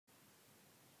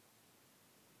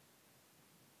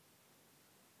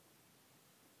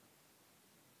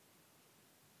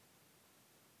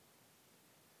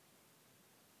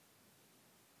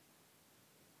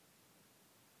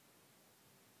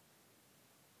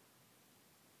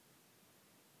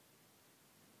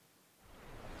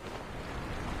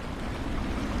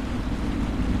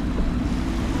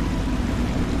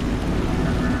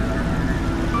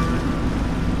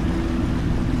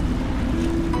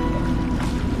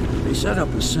They set up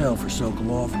a cell for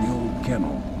Sokolov in the old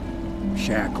kennel.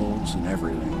 Shackles and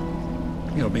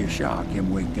everything. It'll be a shock,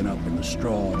 him waking up in the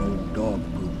straw and old dog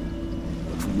poop.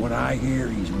 But from what I hear,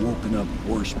 he's woken up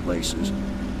worse places.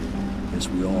 Guess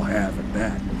we all have at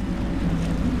that.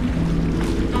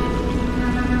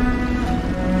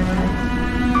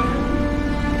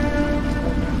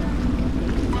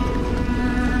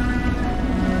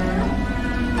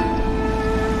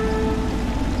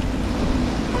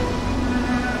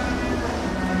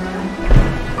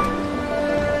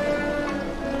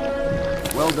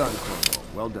 Well done, Corvo.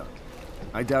 Well done.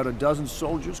 I doubt a dozen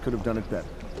soldiers could have done it better.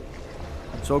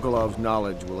 Sokolov's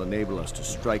knowledge will enable us to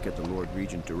strike at the Lord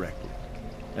Regent directly,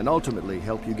 and ultimately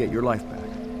help you get your life back.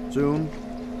 Soon,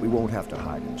 we won't have to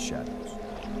hide in the shadows.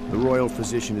 The royal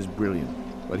physician is brilliant,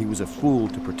 but he was a fool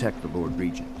to protect the Lord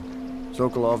Regent.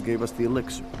 Sokolov gave us the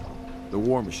elixir, the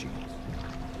war machines.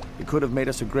 He could have made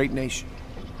us a great nation.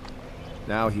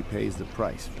 Now he pays the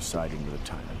price for siding with a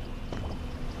tyrant.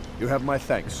 You have my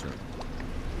thanks, sir.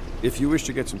 If you wish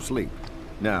to get some sleep,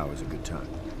 now is a good time.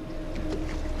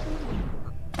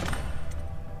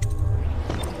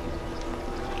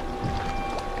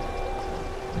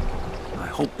 I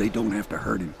hope they don't have to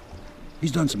hurt him.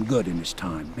 He's done some good in his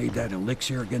time. Made that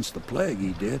elixir against the plague,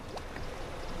 he did.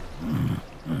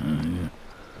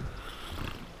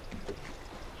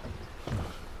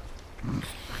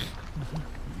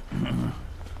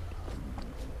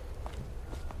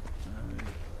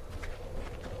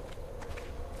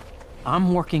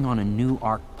 I'm working on a new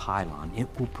arc pylon. It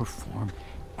will perform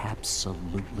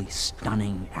absolutely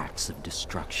stunning acts of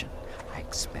destruction, I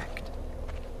expect.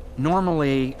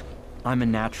 Normally, I'm a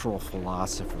natural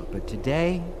philosopher, but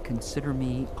today, consider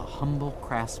me a humble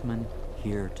craftsman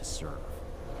here to serve.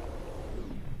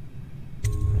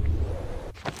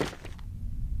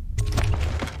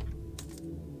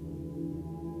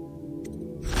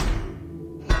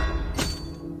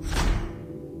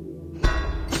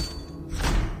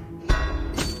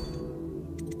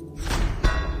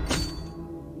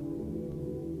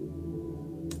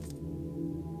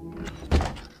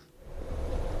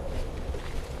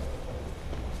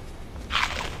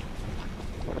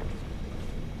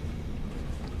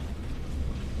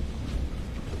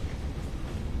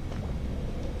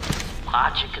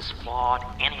 Logic is flawed,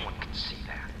 anyone can see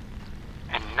that.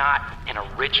 And not an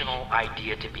original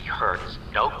idea to be heard. His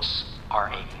notes are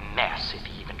a mess if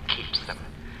he even keeps them.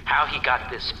 How he got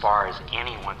this far is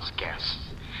anyone's guess.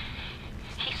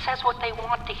 He says what they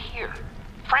want to hear.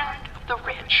 Friend of the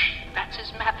rich, that's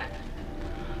his method.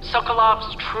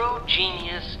 Sokolov's true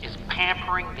genius is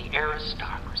pampering the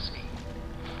aristocracy.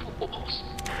 Fools.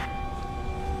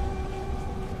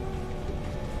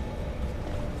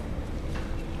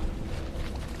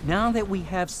 Now that we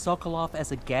have Sokolov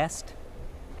as a guest,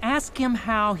 ask him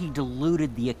how he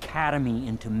deluded the Academy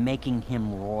into making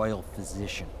him royal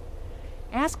physician.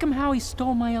 Ask him how he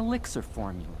stole my elixir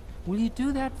formula. Will you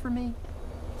do that for me?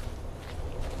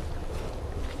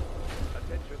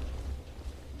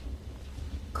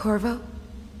 Corvo,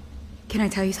 can I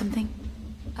tell you something?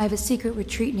 I have a secret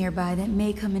retreat nearby that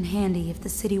may come in handy if the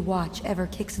city watch ever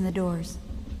kicks in the doors.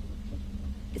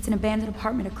 It's an abandoned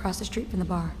apartment across the street from the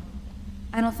bar.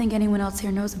 I don't think anyone else here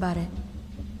knows about it,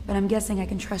 but I'm guessing I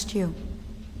can trust you.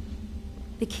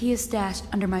 The key is stashed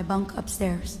under my bunk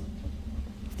upstairs.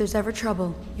 If there's ever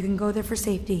trouble, you can go there for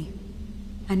safety.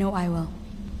 I know I will.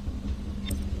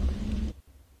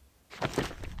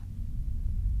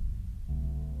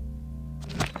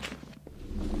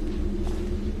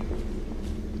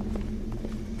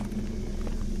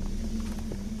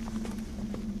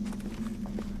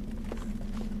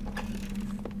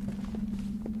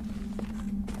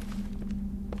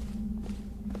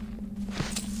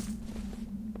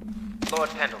 Lord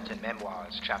Pendleton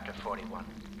Memoirs, Chapter 41,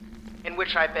 in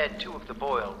which I bed two of the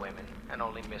Boyle women and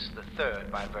only missed the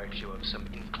third by virtue of some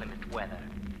inclement weather.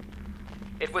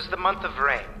 It was the month of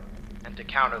rain, and to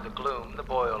counter the gloom, the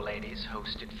Boyle ladies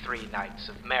hosted 3 nights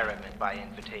of merriment by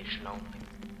invitation only.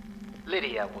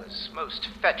 Lydia was most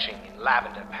fetching in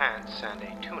lavender pants and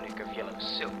a tunic of yellow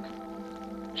silk.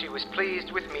 She was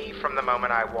pleased with me from the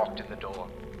moment I walked in the door,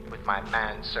 with my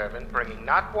manservant bringing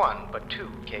not 1 but 2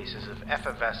 cases of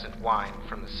effervescent wine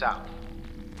from the south.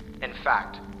 In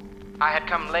fact, I had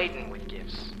come laden with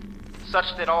gifts,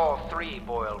 such that all 3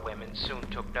 Boyle women soon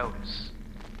took notice,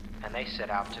 and they set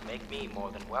out to make me more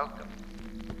than welcome.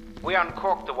 We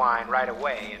uncorked the wine right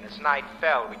away, and as night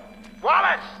fell, we...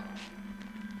 Wallace!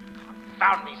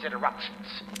 Confound these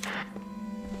interruptions.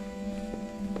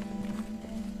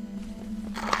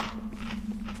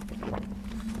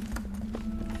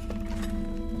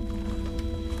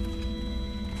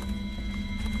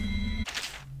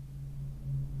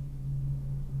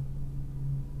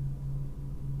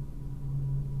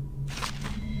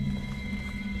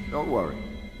 Don't worry.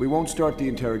 We won't start the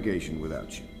interrogation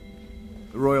without you.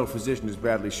 The royal physician is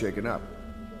badly shaken up.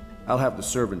 I'll have the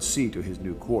servants see to his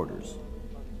new quarters.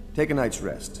 Take a night's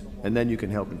rest, and then you can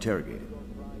help interrogate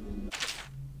him.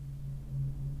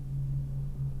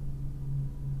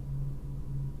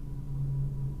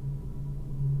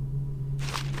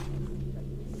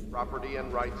 Property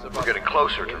and rights of We're getting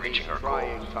closer to reaching our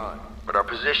trying goals, time. but our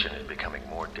position is becoming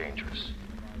more dangerous.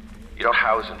 You don't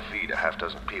house and feed a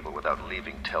half-dozen people without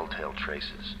leaving telltale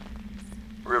traces.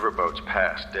 Riverboats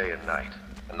pass day and night,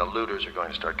 and the looters are going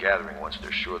to start gathering once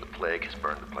they're sure the plague has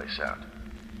burned the place out.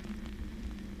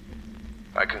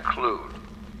 I conclude,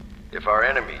 if our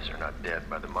enemies are not dead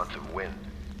by the month of wind,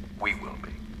 we will be.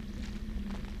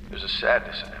 There's a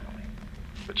sadness in Emily,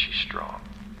 but she's strong.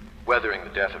 Weathering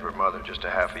the death of her mother just a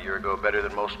half a year ago better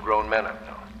than most grown men I've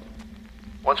known.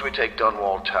 Once we take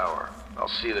Dunwall Tower, I'll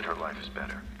see that her life is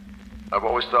better. I've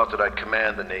always thought that I'd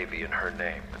command the Navy in her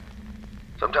name, but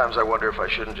sometimes I wonder if I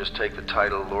shouldn't just take the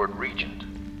title Lord Regent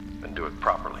and do it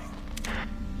properly.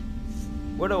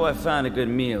 Where do I find a good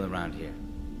meal around here?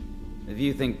 If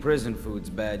you think prison food's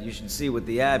bad, you should see what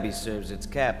the Abbey serves its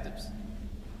captives.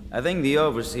 I think the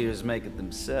overseers make it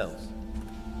themselves.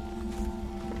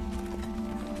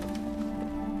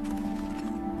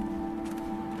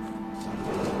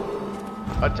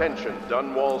 Attention,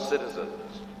 Dunwall citizens.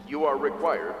 You are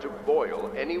required to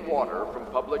boil any water from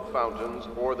public fountains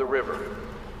or the river.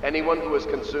 Anyone who has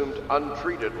consumed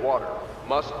untreated water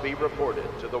must be reported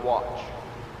to the Watch.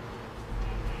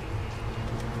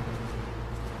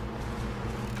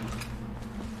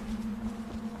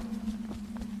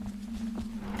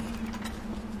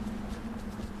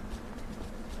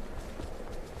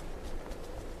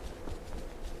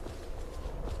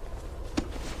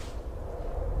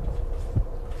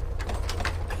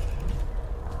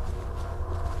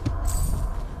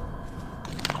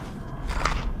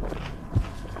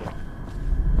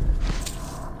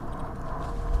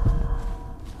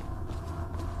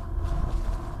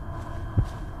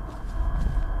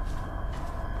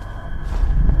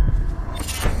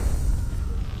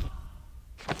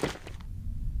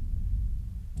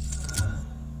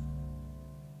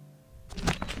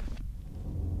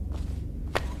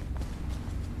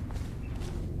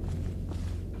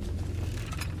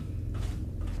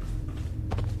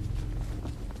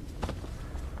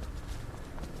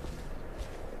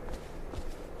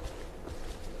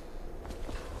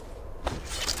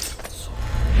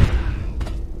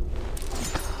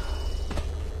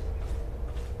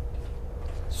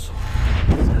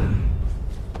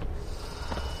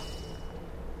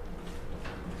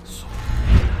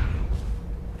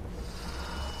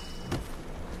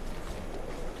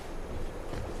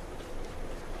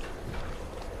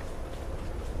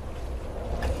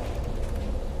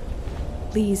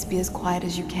 Please be as quiet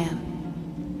as you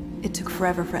can. It took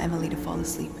forever for Emily to fall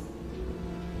asleep.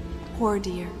 Poor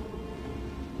dear.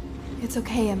 It's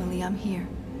okay, Emily, I'm here.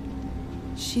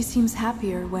 She seems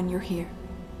happier when you're here.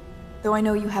 Though I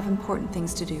know you have important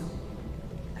things to do.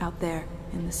 Out there,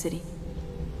 in the city.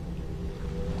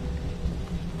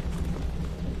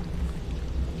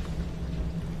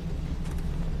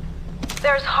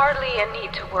 There's hardly a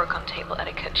need to work on table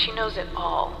etiquette. She knows it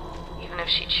all, even if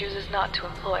she chooses not to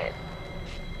employ it.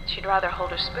 She'd rather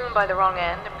hold her spoon by the wrong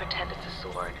end and pretend it's a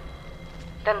sword.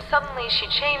 Then suddenly she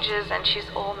changes and she's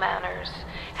all manners,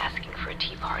 asking for a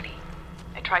tea party.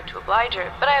 I tried to oblige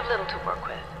her, but I have little to work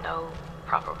with. No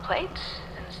proper plates.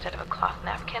 Instead of a cloth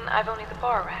napkin, I've only the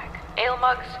bar rack. Ale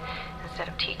mugs instead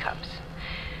of teacups.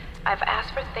 I've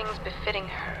asked for things befitting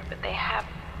her, but they have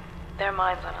their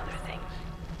minds on other things.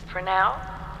 For now,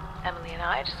 Emily and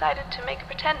I decided to make a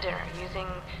pretend dinner using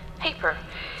paper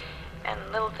and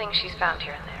little things she's found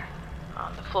here and there.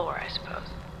 On the floor, I suppose.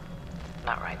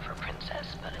 Not right for a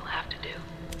princess, but it'll have to do.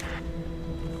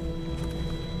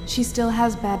 She still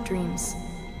has bad dreams,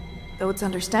 though it's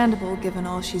understandable given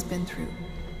all she's been through.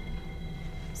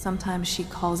 Sometimes she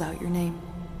calls out your name.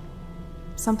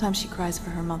 Sometimes she cries for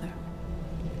her mother.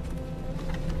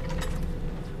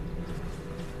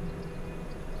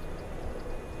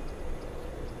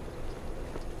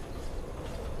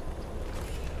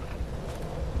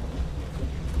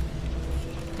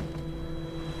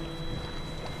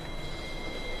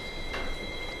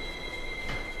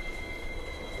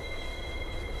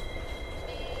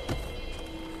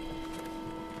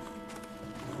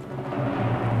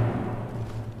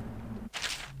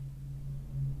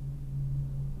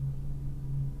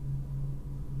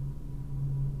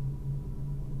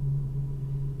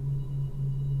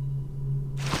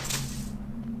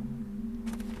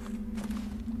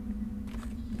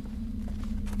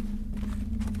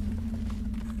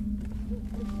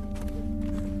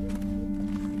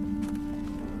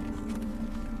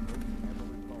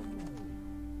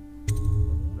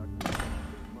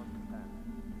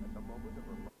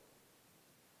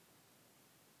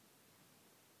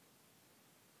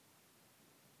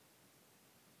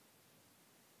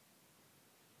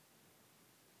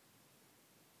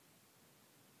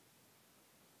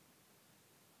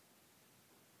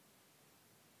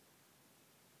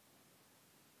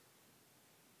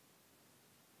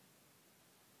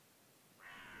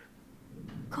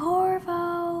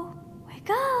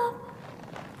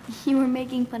 You were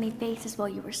making funny faces while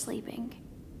you were sleeping.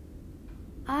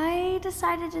 I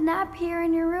decided to nap here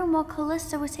in your room while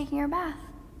Callista was taking her bath.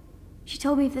 She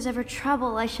told me if there's ever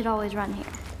trouble, I should always run here.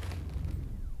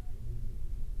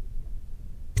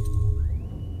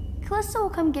 Callista will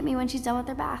come get me when she's done with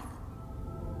her bath.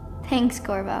 Thanks,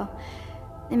 Corvo.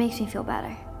 It makes me feel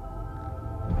better.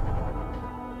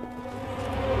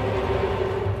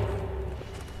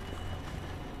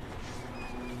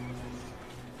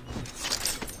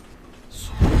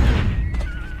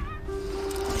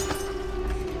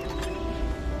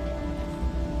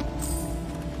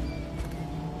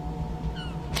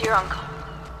 Dear Uncle,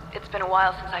 it's been a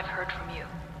while since I've heard from you,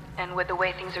 and with the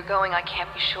way things are going, I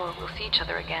can't be sure we'll see each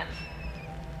other again.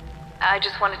 I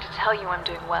just wanted to tell you I'm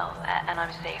doing well, and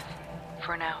I'm safe,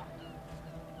 for now.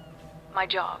 My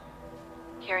job,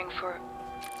 caring for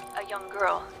a young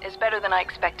girl, is better than I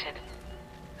expected,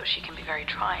 though she can be very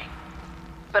trying.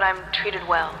 But I'm treated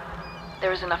well.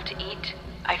 There is enough to eat.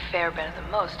 I fare better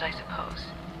than most, I suppose.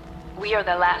 We are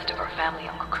the last of our family,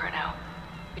 Uncle Kurnow.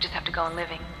 We just have to go on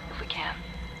living, if we can.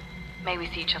 May we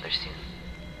see each other soon.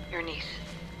 Your niece,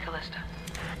 Callista.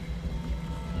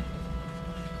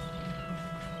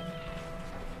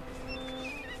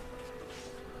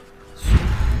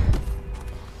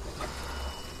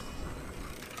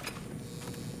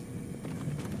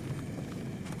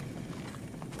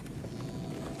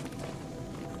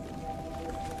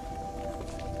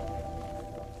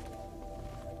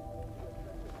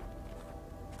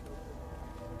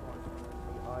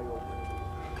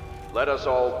 Let us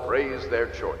all praise their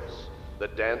choice. The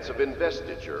dance of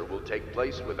investiture will take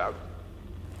place without...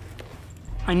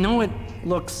 I know it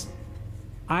looks...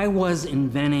 I was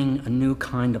inventing a new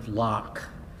kind of lock.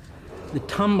 The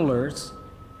tumblers,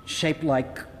 shaped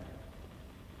like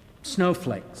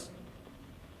snowflakes.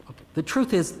 Okay. The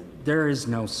truth is, there is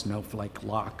no snowflake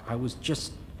lock. I was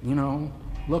just, you know,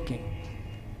 looking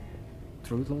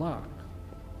through the lock.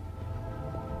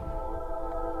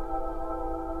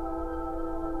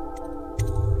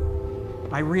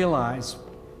 I realize,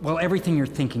 well, everything you're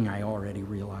thinking I already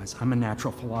realize. I'm a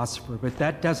natural philosopher, but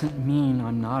that doesn't mean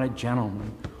I'm not a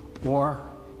gentleman, or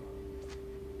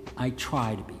I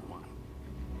try to be one.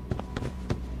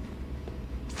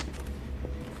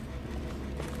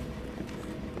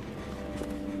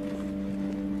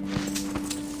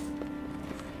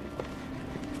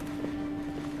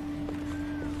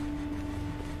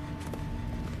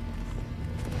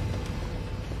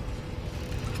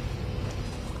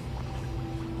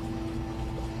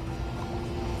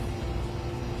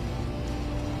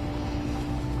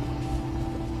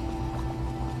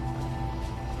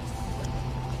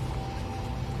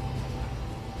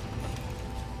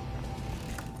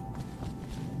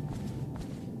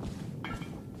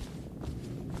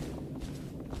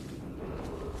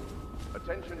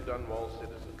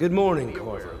 Good morning,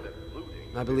 Corvo.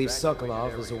 I believe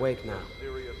Sokolov is awake now.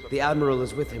 The Admiral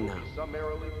is with him now.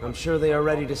 I'm sure they are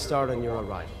ready to start on your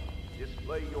arrival.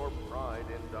 Display your pride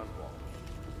in Dunwall.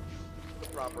 The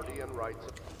property and rights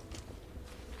of...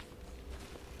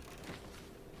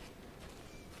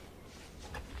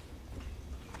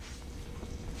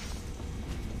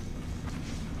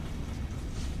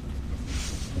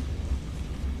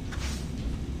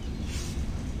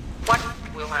 What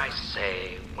will I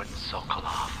say when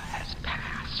Sokolov has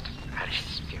passed at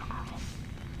his funeral?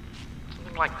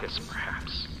 Something like this,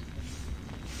 perhaps.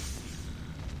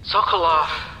 Sokolov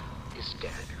is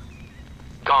dead.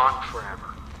 Gone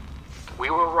forever. We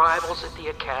were rivals at the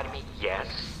Academy, yes.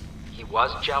 He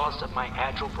was jealous of my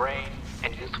agile brain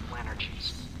and youthful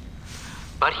energies.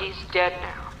 But he's dead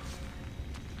now.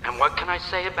 And what can I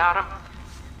say about him?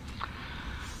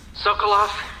 Sokolov,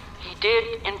 he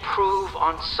did improve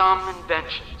on some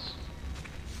inventions.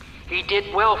 He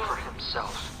did well for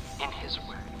himself in his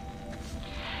way.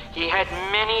 He had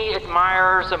many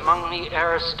admirers among the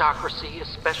aristocracy,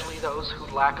 especially those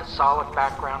who lack a solid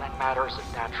background in matters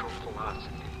of natural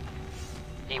philosophy.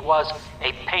 He was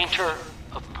a painter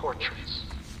of portraits.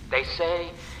 They say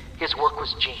his work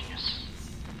was genius.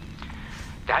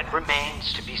 That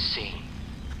remains to be seen.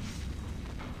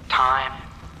 Time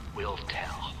will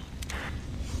tell.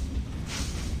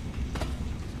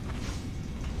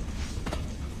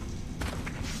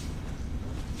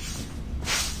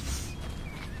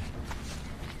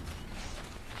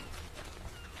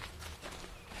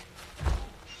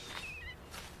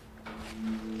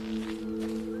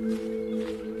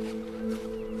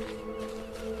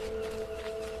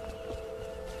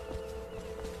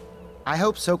 I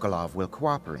hope Sokolov will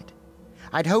cooperate.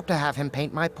 I'd hope to have him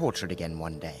paint my portrait again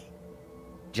one day.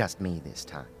 Just me this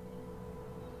time.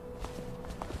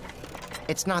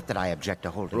 It's not that I object to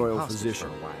holding Royal hostage physician,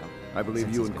 for a while. I believe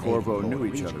since you he's and been able Corvo to knew Lord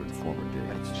each Regent. other in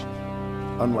former days.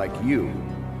 Unlike you,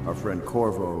 our friend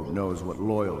Corvo knows what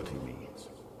loyalty means.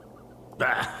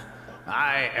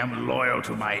 I am loyal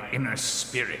to my inner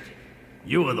spirit.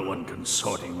 You are the one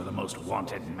consorting with the most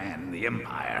wanted man in the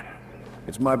Empire.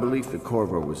 It's my belief that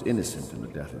Corvo was innocent in the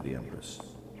death of the Empress,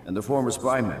 and the former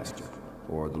spy master,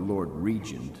 or the Lord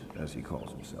Regent, as he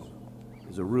calls himself,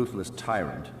 is a ruthless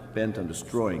tyrant bent on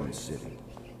destroying this city,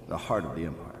 the heart of the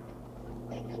Empire.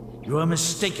 You are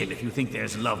mistaken if you think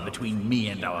there's love between me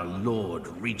and our Lord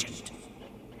Regent.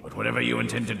 But whatever you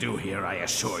intend to do here, I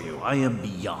assure you, I am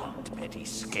beyond petty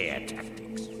scare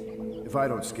tactics. If I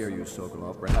don't scare you,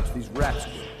 Sokolov, perhaps these rats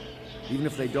will. Even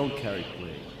if they don't carry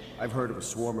plague, I've heard of a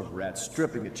swarm of rats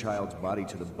stripping a child's body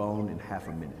to the bone in half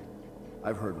a minute.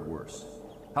 I've heard worse.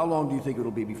 How long do you think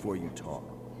it'll be before you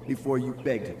talk? Before you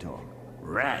beg to talk?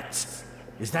 Rats?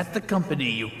 Is that the company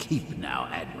you keep now,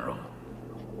 Admiral?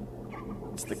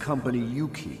 It's the company you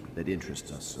keep that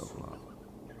interests us, Sokolov.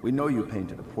 We know you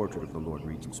painted a portrait of the Lord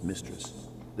Regent's mistress,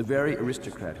 the very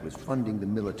aristocrat who is funding the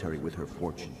military with her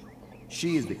fortune.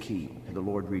 She is the key to the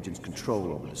Lord Regent's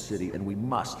control over the city, and we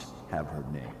must have her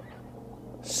name.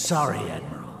 Sorry,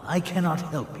 Admiral. I cannot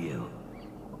help you.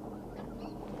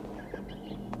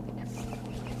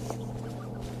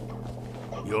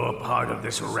 You're part of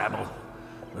this rabble,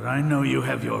 but I know you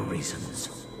have your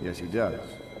reasons. Yes, he does.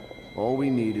 All we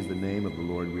need is the name of the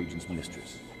Lord Regent's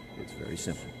mistress. It's very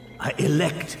simple. I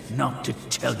elect not to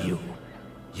tell you.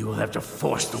 You will have to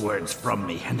force the words from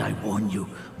me, and I warn you,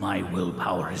 my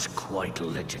willpower is quite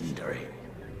legendary.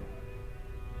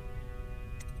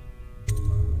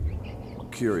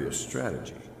 Curious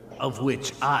strategy. Of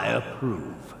which I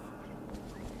approve.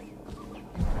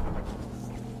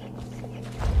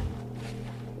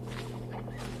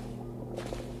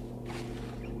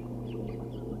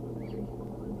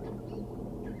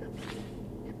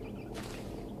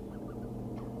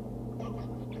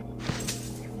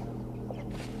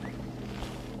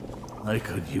 I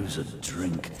could use a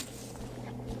drink.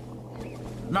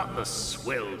 Not the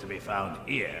swill to be found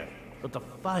here, but the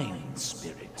fine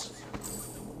spirits.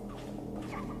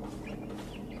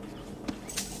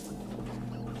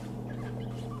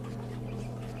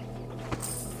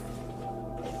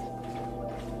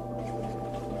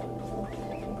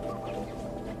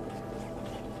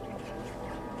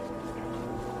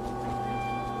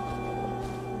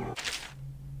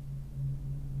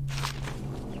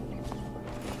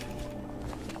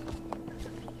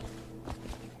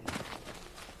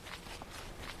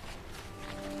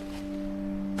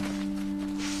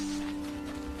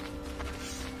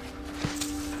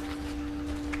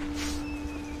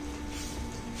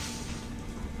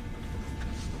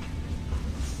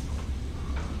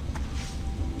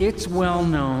 It's well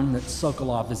known that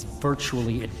Sokolov is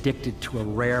virtually addicted to a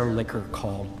rare liquor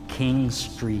called King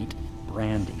Street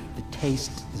Brandy. The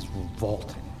taste is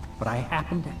revolting, but I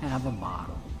happen to have a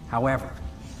bottle. However,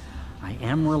 I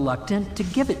am reluctant to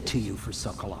give it to you for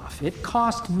Sokolov. It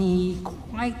cost me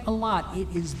quite a lot. It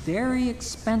is very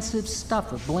expensive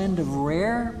stuff, a blend of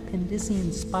rare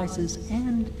Pendician spices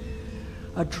and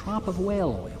a drop of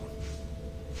whale oil.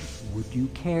 Would you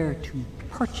care to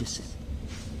purchase it?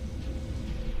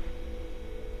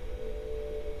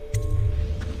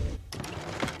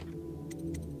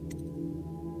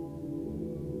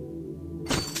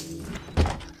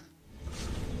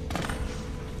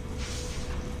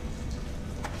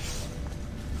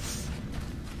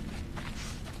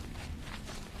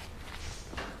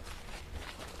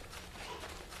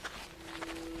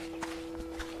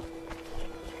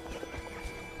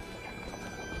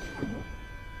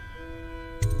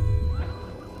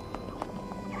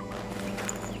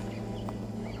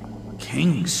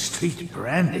 King Street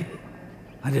Brandy?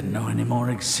 I didn't know any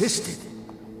more existed.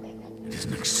 It is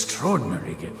an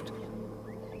extraordinary gift.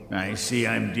 I see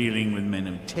I'm dealing with men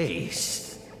of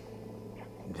taste.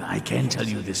 I can tell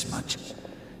you this much.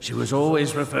 She was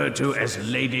always referred to as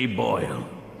Lady Boyle.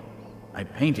 I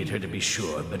painted her to be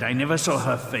sure, but I never saw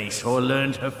her face or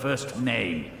learned her first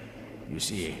name. You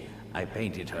see, I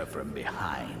painted her from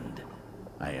behind.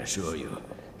 I assure you,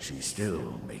 she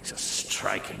still makes a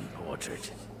striking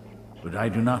portrait. But I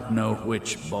do not know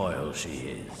which Boyle she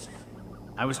is.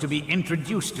 I was to be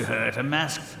introduced to her at a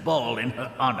masked ball in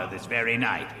her honor this very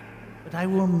night. But I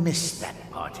will miss that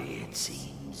party, it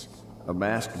seems. A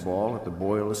masked ball at the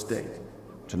Boyle estate.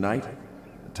 Tonight?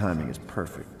 The timing is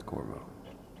perfect, Corvo.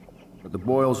 But the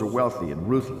Boyles are wealthy and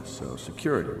ruthless, so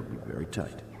security will be very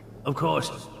tight. Of course,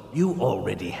 you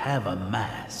already have a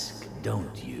mask,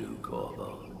 don't you,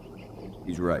 Corvo?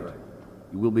 He's right.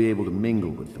 You will be able to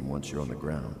mingle with them once you're on the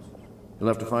grounds. You'll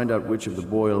have to find out which of the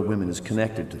Boyle women is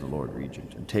connected to the Lord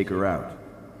Regent and take her out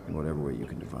in whatever way you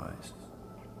can devise.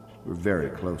 We're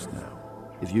very close now.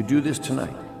 If you do this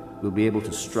tonight, we'll be able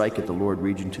to strike at the Lord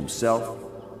Regent himself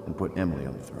and put Emily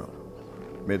on the throne.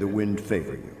 May the wind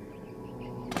favor you.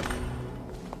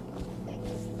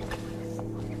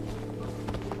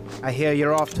 I hear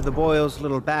you're off to the Boyles'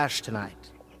 little bash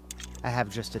tonight. I have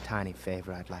just a tiny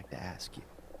favor I'd like to ask you.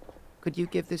 Could you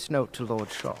give this note to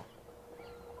Lord Shaw?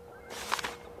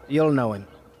 You'll know him.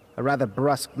 A rather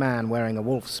brusque man wearing a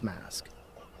wolf's mask.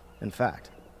 In fact,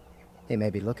 he may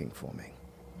be looking for me.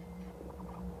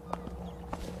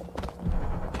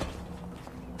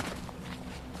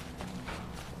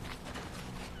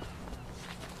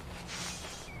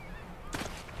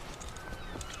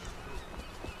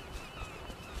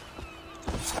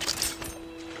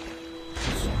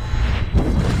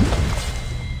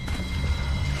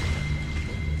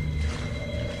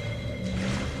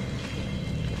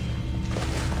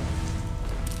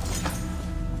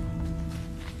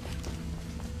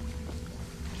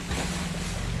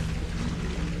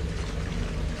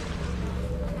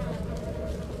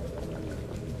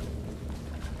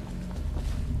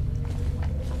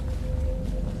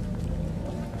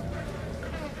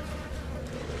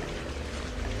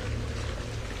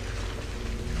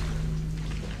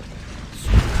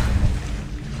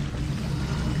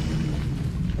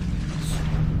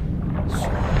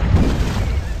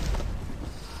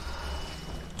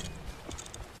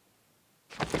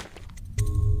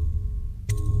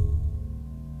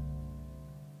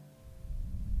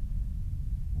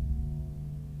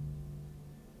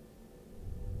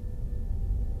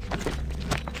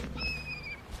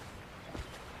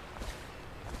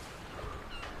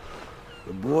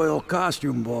 The Boyle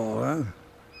costume ball, huh?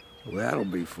 Well, that'll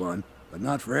be fun, but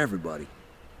not for everybody.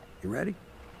 You ready?